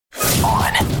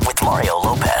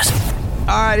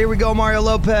All right, here we go. Mario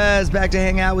Lopez back to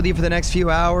hang out with you for the next few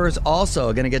hours.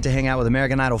 Also, going to get to hang out with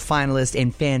American Idol finalist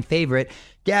and fan favorite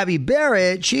Gabby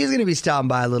Barrett. She's going to be stopping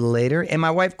by a little later. And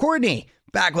my wife, Courtney,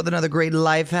 back with another great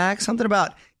life hack. Something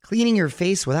about cleaning your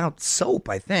face without soap,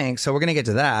 I think. So we're going to get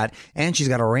to that. And she's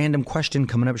got a random question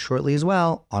coming up shortly as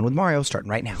well. On with Mario,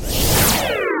 starting right now.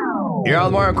 You're on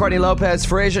with Mario and Courtney Lopez.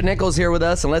 Fraser Nichols here with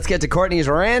us. And let's get to Courtney's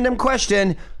random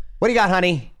question. What do you got,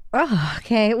 honey? Oh,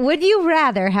 okay. Would you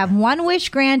rather have one wish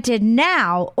granted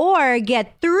now or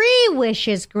get 3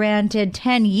 wishes granted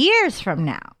 10 years from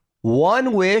now?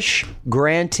 One wish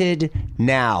granted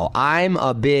now. I'm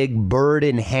a big bird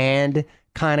in hand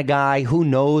kind of guy. Who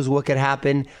knows what could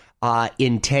happen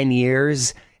in 10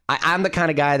 years? I'm the kind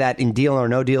of guy that in Deal or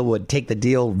No Deal would take the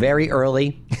deal very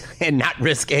early and not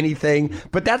risk anything.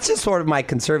 But that's just sort of my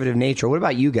conservative nature. What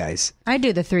about you guys? I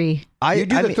do the 3. You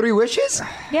do the 3 wishes?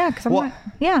 Yeah, because I'm not,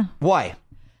 yeah. Why?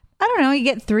 I don't know. You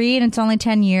get 3 and it's only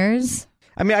 10 years.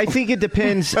 I mean, I think it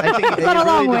depends. I think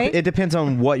it depends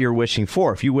on what you're wishing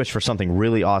for. If you wish for something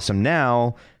really awesome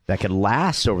now that could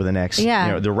last over the next,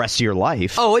 the rest of your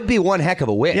life. Oh, it'd be one heck of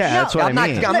a wish. Yeah, that's what I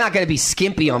mean. I'm not going to be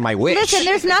skimpy on my wish. Listen,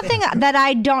 there's nothing that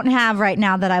I don't have right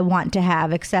now that I want to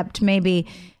have, except maybe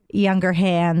younger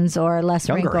hands or less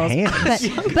wrinkles. Hands.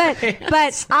 But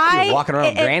You're walking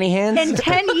around with granny hands? In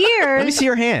 10 years. Let me see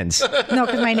your hands. No,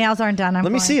 because my nails aren't done.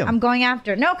 Let me see them. I'm going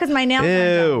after. No, because my nails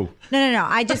aren't done. No.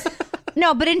 I just...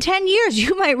 No, but in 10 years,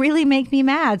 you might really make me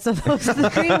mad. So those 3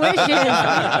 wishes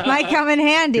might come in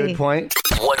handy. Good point.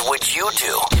 What would you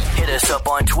do? Hit us up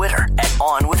on Twitter at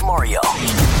OnWithMario.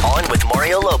 On with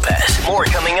Mario Lopez. More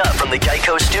coming up from the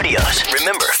Geico Studios.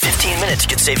 Remember, 15 minutes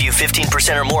could save you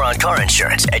 15% or more on car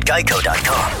insurance at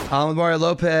Geico.com. I'm with Mario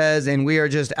Lopez, and we are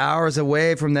just hours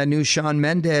away from that new Shawn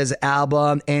Mendes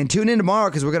album. And tune in tomorrow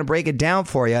because we're going to break it down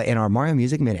for you in our Mario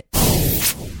Music Minute.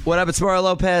 What up, it's Mario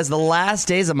Lopez. The last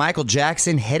days of Michael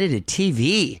Jackson headed to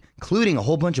TV, including a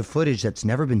whole bunch of footage that's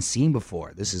never been seen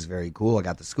before. This is very cool. I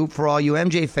got the scoop for all you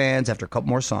MJ fans after a couple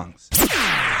more songs.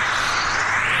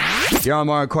 You're on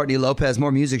Mario and Courtney Lopez.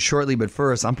 More music shortly, but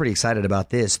first, I'm pretty excited about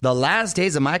this. The last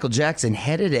days of Michael Jackson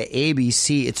headed to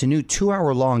ABC. It's a new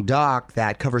 2-hour-long doc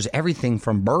that covers everything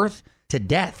from birth to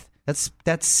death.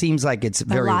 That seems like it's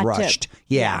very rushed.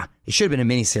 Yeah. It should have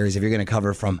been a miniseries if you're going to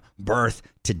cover from birth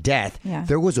to death. Yeah.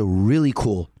 There was a really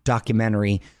cool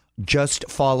documentary just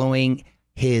following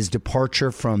his departure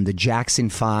from the Jackson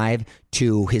 5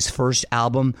 to his first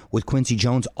album with Quincy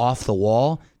Jones, Off the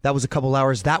Wall. That was a couple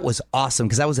hours. That was awesome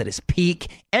because that was at his peak.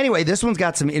 Anyway, this one's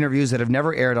got some interviews that have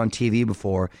never aired on TV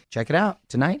before. Check it out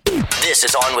tonight. This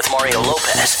is On with Mario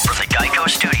Lopez from the Geico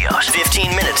Studios.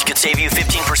 15 minutes could save you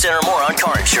 15% or more on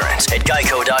car insurance at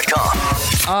Geico.com.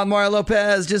 I'm Mario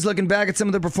Lopez, just looking back at some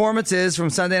of the performances from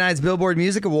Sunday night's Billboard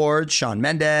Music Awards. Shawn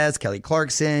Mendes, Kelly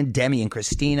Clarkson, Demi and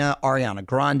Christina, Ariana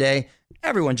Grande.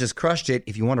 Everyone just crushed it.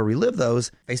 If you want to relive those,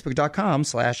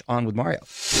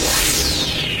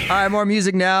 Facebook.com/OnWithMario. All right, more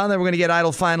music now. Then we're going to get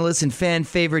Idol finalist and fan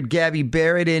favorite Gabby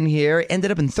Barrett in here. Ended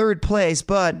up in 3rd place,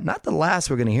 but not the last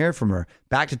we're going to hear from her.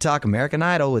 Back to talk American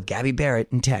Idol with Gabby Barrett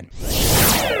in 10.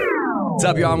 What's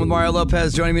up, y'all? I'm with Mario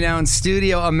Lopez. Joining me now in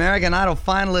studio, American Idol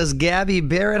finalist Gabby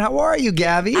Barrett. How are you,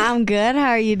 Gabby? I'm good. How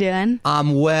are you doing?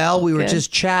 I'm well. We were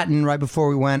just chatting right before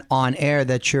we went on air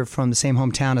that you're from the same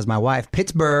hometown as my wife,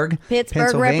 Pittsburgh.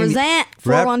 Represent.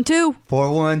 412.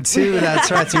 412. That's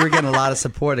right. So you're getting a lot of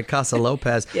support at Casa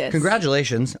Lopez. Yes.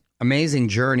 Congratulations. Amazing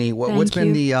journey. What's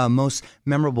been the most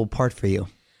memorable part for you?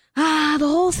 The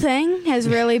whole thing has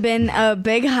really been a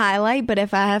big highlight, but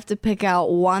if I have to pick out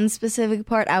one specific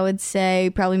part, I would say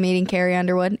probably meeting Carrie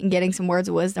Underwood and getting some words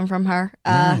of wisdom from her.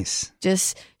 Nice.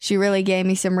 She really gave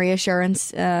me some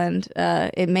reassurance, and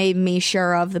it made me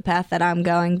sure of the path that I'm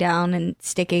going down and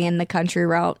sticking in the country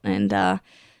route. And, the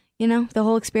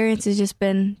whole experience has just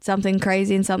been something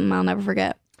crazy and something I'll never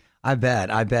forget. I bet.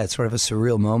 Sort of a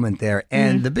surreal moment there.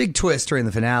 And the big twist during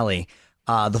the finale,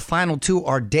 the final 2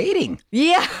 are dating.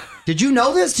 Yeah. Did you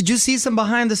know this? Did you see some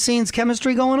behind-the-scenes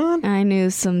chemistry going on? I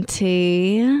knew some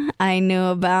tea. I knew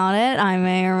about it. I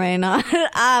may or may not.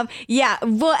 Yeah.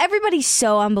 Well, everybody's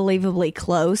so unbelievably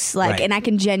close. Right. And I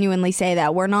can genuinely say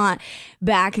that. We're not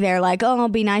back there like, oh,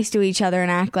 be nice to each other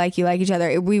and act like you like each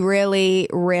other. We really,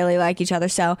 really like each other.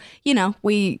 So,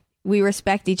 we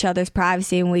respect each other's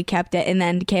privacy and we kept it. And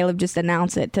then Caleb just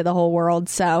announced it to the whole world.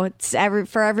 So it's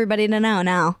for everybody to know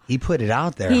now. He put it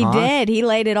out there, He did. He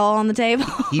laid it all on the table.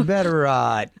 He better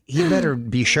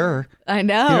be sure. I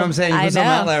know. You know what I'm saying? You put something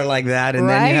out there like that and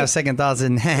then you have second thoughts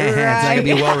and it's not going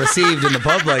to be well received in the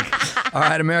public. All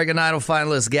right, American Idol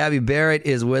finalist Gabby Barrett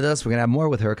is with us. We're going to have more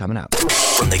with her coming up.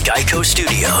 From the Geico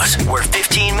Studios, where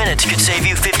 15 minutes could save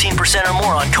you 15% or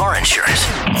more on car insurance.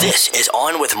 This is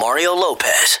On with Mario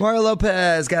Lopez. Mario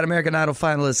Lopez got American Idol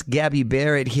finalist Gabby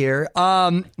Barrett here.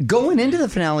 Going into the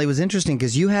finale was interesting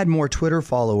because you had more Twitter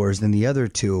followers than the other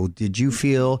two. Did you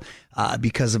feel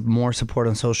because of more support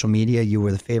on social media, you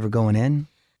were the favorite going in?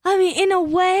 I mean, in a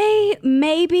way,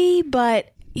 maybe, but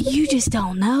you just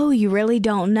don't know. You really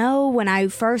don't know. When I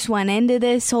first went into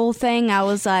this whole thing, I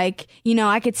was like,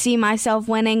 I could see myself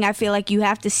winning. I feel like you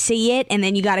have to see it and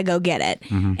then you got to go get it.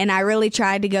 Mm-hmm. And I really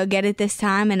tried to go get it this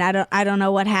time, and I don't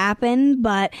know what happened,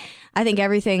 but I think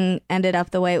everything ended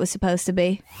up the way it was supposed to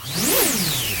be.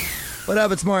 What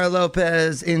up? It's Mario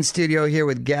Lopez in studio here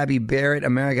with Gabby Barrett,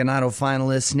 American Idol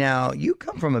finalist. Now, you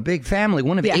come from a big family,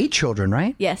 one of 8 children,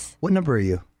 right? Yes. What number are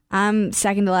you? I'm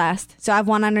second to last. So I have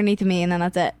one underneath of me, and then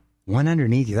that's it. One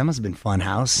underneath you? That must have been fun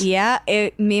house. Yeah.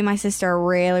 Me and my sister are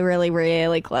really, really,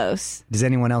 really close. Does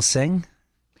anyone else sing?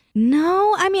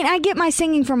 No. I mean, I get my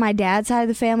singing from my dad's side of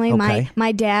the family. Okay.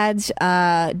 My dad's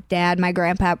dad, my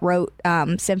grandpa, wrote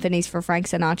symphonies for Frank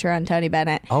Sinatra and Tony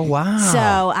Bennett. Oh, wow.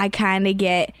 So I kind of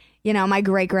get... my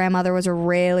great-grandmother was a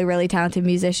really, really talented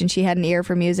musician. She had an ear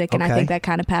for music, and I think that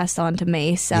kind of passed on to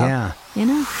me. So,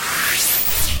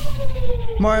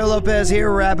 Mario Lopez here,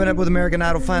 wrapping up with American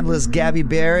Idol finalist Gabby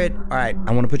Barrett. All right,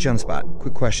 I want to put you on the spot.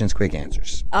 Quick questions, quick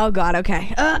answers. Oh, God,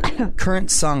 okay.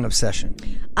 Current song obsession.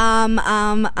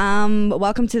 Welcome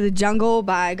to the Jungle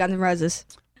by Guns N' Roses.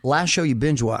 Last show you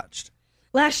binge-watched.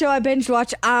 Last show I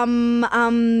binge-watched, Jane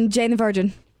the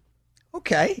Virgin.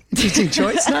 Okay, interesting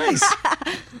choice.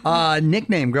 Nice.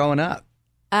 Nickname growing up.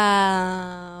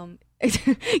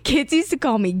 Kids used to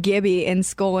call me Gibby in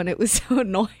school, and it was so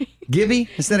annoying. Gibby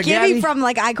instead of Gibby Gabby? from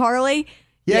iCarly.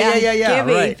 Yeah.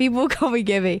 Gibby. Right. People call me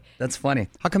Gibby. That's funny.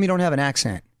 How come you don't have an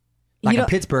accent? Like a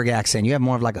Pittsburgh accent. You have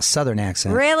more of like a Southern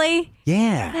accent. Really?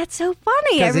 Yeah. That's so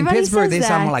funny. Because in Pittsburgh, they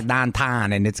sound more like like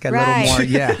downtown, and it's got a little more,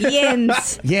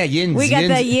 yins. Yeah, yins. We got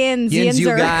the yins. Yins, you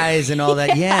guys, and all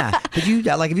that. Yeah. But if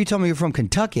you told me you're from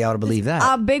Kentucky, I would believe that.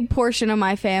 A big portion of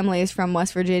my family is from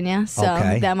West Virginia, so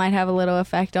that might have a little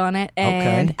effect on it.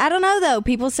 And I don't know, though.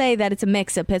 People say that it's a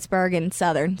mix of Pittsburgh and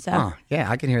Southern. So. Oh, yeah,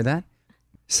 I can hear that.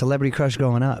 Celebrity crush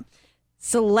growing up.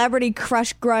 Celebrity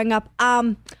crush growing up.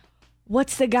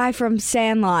 What's the guy from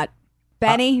Sandlot?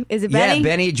 Benny? Is it Benny? Yeah,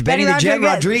 Benny the Jet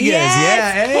Rodriguez. Yes,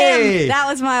 yeah, hey. Him. That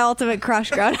was my ultimate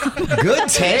crush growing up. Good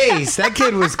taste. That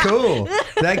kid was cool.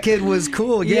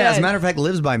 Yeah, as a matter of fact,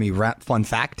 lives by me. Fun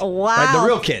fact. Wow. Right, the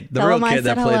real kid. The real kid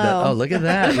that played that. Oh, look at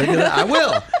that. I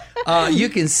will. You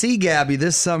can see Gabby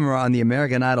this summer on the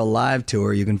American Idol live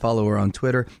tour. You can follow her on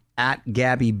Twitter at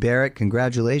Gabby Barrett.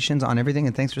 Congratulations on everything,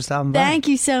 and thanks for stopping by. Thank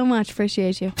you so much.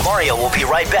 Appreciate you. Mario will be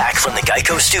right back from the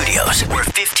Geico Studios, where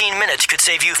 15 minutes could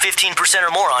save you 15%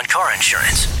 or more on car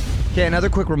insurance. Okay, another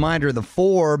quick reminder, the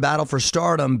 4 Battle for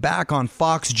Stardom back on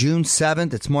Fox June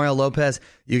 7th. It's Mario Lopez.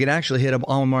 You can actually hit up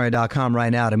onwithmario.com right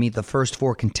now to meet the first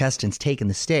 4 contestants taking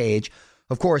the stage.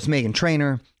 Of course, Meghan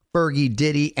Trainor, Fergie,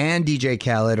 Diddy, and DJ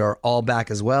Khaled are all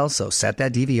back as well, so set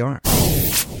that DVR.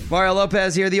 Mario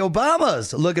Lopez here. The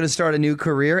Obamas looking to start a new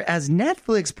career as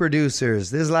Netflix producers.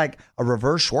 This is like a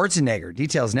reverse Schwarzenegger.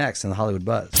 Details next in the Hollywood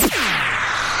Buzz.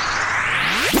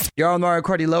 You're on Mario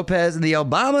Cordy Lopez, and the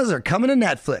Obamas are coming to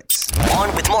Netflix.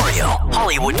 On with Mario,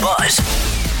 Hollywood Buzz.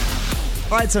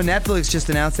 All right, so Netflix just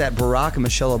announced that Barack and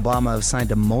Michelle Obama have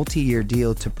signed a multi-year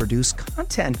deal to produce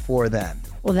content for them.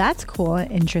 Well, that's cool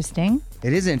and interesting.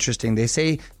 It is interesting. They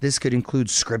say this could include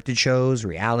scripted shows,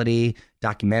 reality,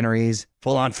 documentaries,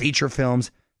 full-on feature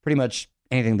films, pretty much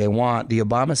anything they want. The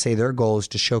Obamas say their goal is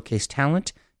to showcase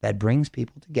talent that brings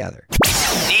people together.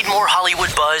 Need more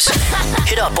Hollywood buzz?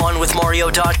 Hit up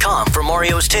onwithmario.com for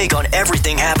Mario's take on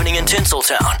everything happening in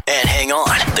Tinseltown. And hang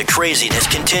on, the craziness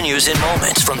continues in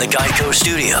moments from the Geico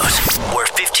Studios, where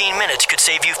 15 minutes could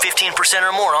save you 15%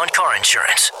 or more on car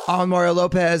insurance. I'm Mario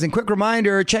Lopez, and quick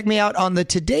reminder, check me out on the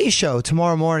Today Show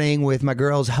tomorrow morning with my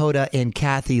girls Hoda and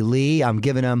Kathy Lee. I'm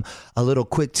giving them a little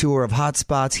quick tour of hot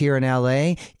spots here in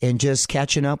LA and just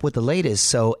catching up with the latest.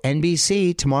 So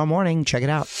NBC tomorrow morning, check it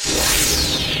out.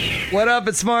 What up?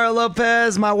 It's Mario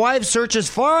Lopez. My wife searches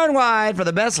far and wide for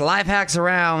the best life hacks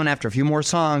around. After a few more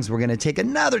songs, we're going to take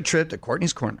another trip to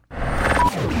Courtney's Corner.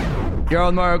 You're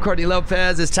on Mario Courtney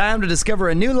Lopez. It's time to discover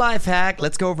a new life hack.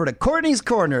 Let's go over to Courtney's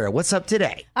Corner. What's up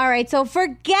today? All right, so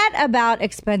forget about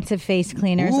expensive face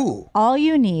cleaners. Ooh. All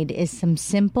you need is some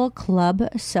simple club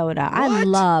soda. What? I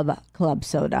love club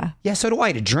soda. Yeah, so do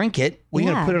I. To drink it, you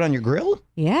going to put it on your grill?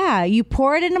 Yeah, you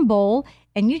pour it in a bowl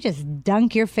and you just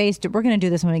dunk your face. We're going to do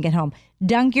this when we get home.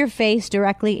 Dunk your face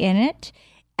directly in it.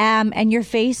 and your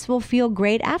face will feel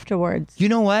great afterwards. You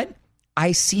know what?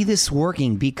 I see this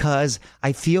working because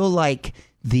I feel like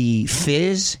the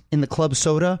fizz in the club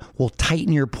soda will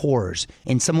tighten your pores.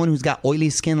 And someone who's got oily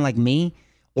skin like me,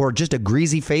 or just a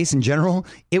greasy face in general,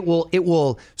 it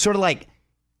will sort of like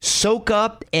soak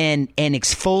up and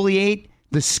exfoliate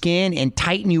the skin and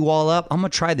tighten you all up. I'm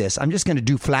going to try this. I'm just going to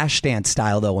do flash dance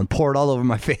style, though, and pour it all over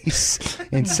my face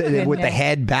and sit with the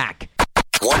head back.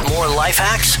 Want more life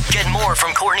hacks? Get more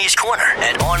from Courtney's Corner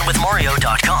at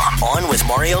OnWithMario.com. On with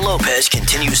Mario Lopez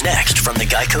continues next from the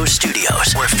Geico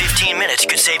Studios, where 15 minutes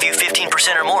could save you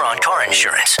 15% or more on car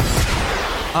insurance.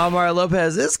 I'm Mario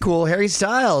Lopez. This is cool. Harry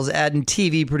Styles adding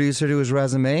TV producer to his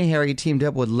resume. Harry teamed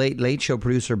up with Late Late Show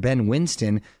producer Ben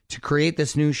Winston to create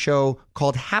this new show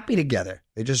called Happy Together.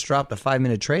 They just dropped a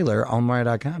 5-minute trailer on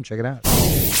Mario.com. Check it out.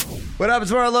 What up,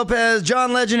 it's Mario Lopez.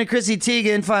 John Legend and Chrissy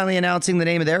Teigen finally announcing the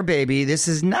name of their baby. This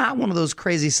is not one of those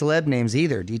crazy celeb names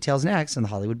either. Details next on the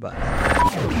Hollywood Buzz.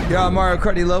 Yeah, I'm Mario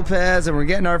Courtney Lopez, and we're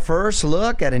getting our first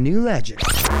look at a new legend.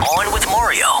 On with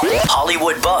Mario,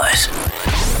 Hollywood Buzz.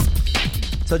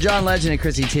 So John Legend and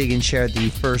Chrissy Teigen shared the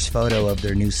first photo of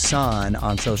their new son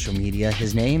on social media.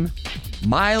 His name,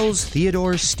 Miles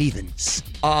Theodore Stevens.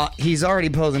 He's already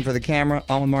posing for the camera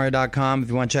on Mario.com if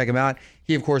you want to check him out.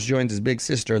 He, of course, joins his big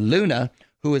sister, Luna,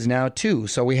 who is now 2.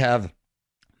 So we have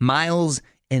Miles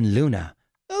and Luna.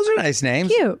 Those are nice names.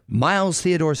 Cute. Miles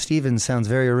Theodore Stevens sounds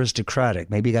very aristocratic.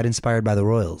 Maybe he got inspired by the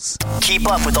royals.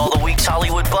 Keep up with all the week's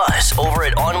Hollywood buzz over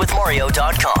at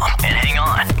OnWithMario.com. And hang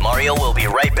on, Mario will be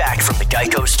right back from the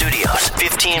Geico Studios.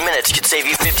 15 minutes could save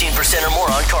you 15% or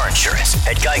more on car insurance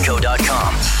at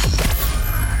Geico.com.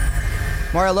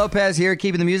 Mario Lopez here,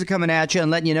 keeping the music coming at you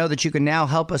and letting you know that you can now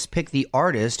help us pick the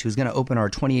artist who's going to open our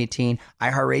 2018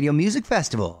 iHeartRadio Music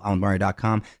Festival on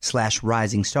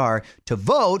Mario.com/Rising Star to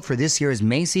vote for this year's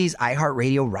Macy's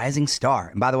iHeartRadio Rising Star.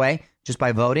 And by the way, just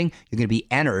by voting, you're going to be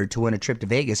entered to win a trip to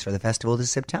Vegas for the festival this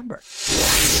September.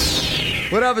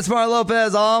 What up, it's Mario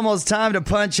Lopez. Almost time to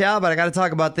punch out, but I got to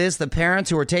talk about this. The parents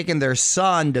who are taking their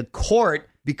son to court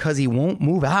because he won't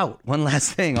move out. One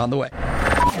last thing on the way.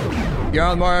 You're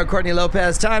on Mario Courtney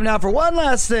Lopez. Time now for one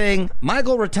last thing.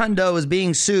 Michael Rotundo is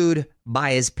being sued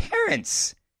by his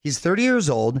parents. He's 30 years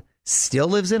old, still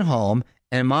lives at home,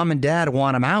 and mom and dad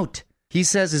want him out. He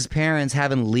says his parents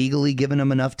haven't legally given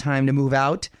him enough time to move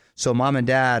out, so mom and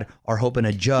dad are hoping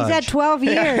a judge. He's at 12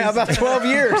 years. How about 12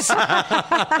 years?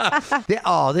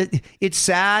 It's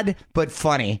sad, but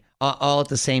funny all at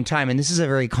the same time. And this is a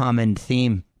very common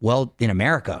theme, well, in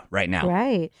America right now.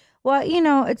 Right. Well,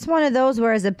 it's one of those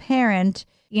where as a parent,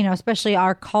 especially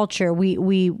our culture,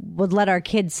 we would let our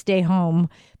kids stay home,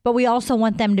 but we also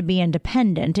want them to be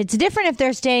independent. It's different if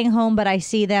they're staying home, but I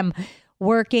see them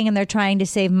working and they're trying to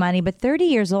save money. But 30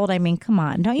 years old, I mean, come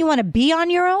on. Don't you want to be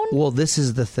on your own? Well, this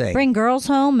is the thing. Bring girls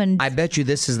home and... I bet you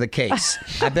this is the case.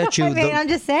 I bet you... I'm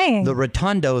just saying. The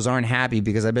Rotundos aren't happy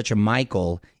because I bet you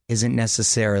Michael isn't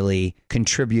necessarily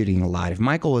contributing a lot. If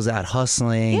Michael was out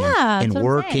hustling and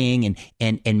working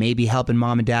and maybe helping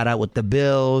mom and dad out with the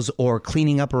bills or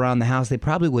cleaning up around the house, they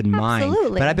probably wouldn't mind.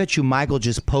 But I bet you Michael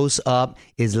just posts up,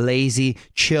 is lazy,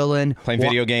 chilling. Playing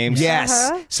video games.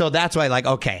 Yes. Uh-huh. So that's why,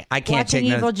 okay, I can't Watching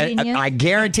take Evil Genius. I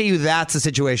guarantee you that's the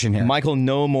situation here. Michael,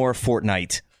 no more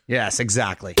Fortnite. Yes,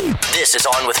 exactly. This is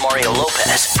On with Mario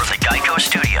Lopez from the Geico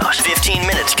Studios. 15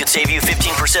 minutes could save you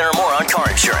 15% or more on car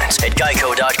insurance at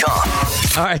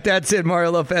Geico.com. All right, that's it.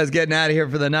 Mario Lopez getting out of here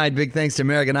for the night. Big thanks to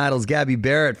American Idol's Gabby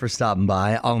Barrett for stopping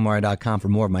by. OnMario.com for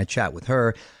more of my chat with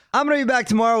her. I'm going to be back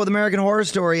tomorrow with American Horror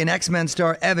Story and X-Men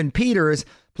star Evan Peters,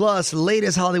 plus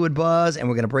latest Hollywood buzz, and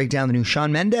we're going to break down the new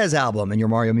Shawn Mendes album in your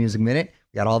Mario Music Minute.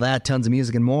 We got all that, tons of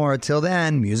music and more. Till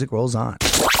then, music rolls on.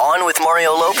 On with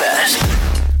Mario Lopez.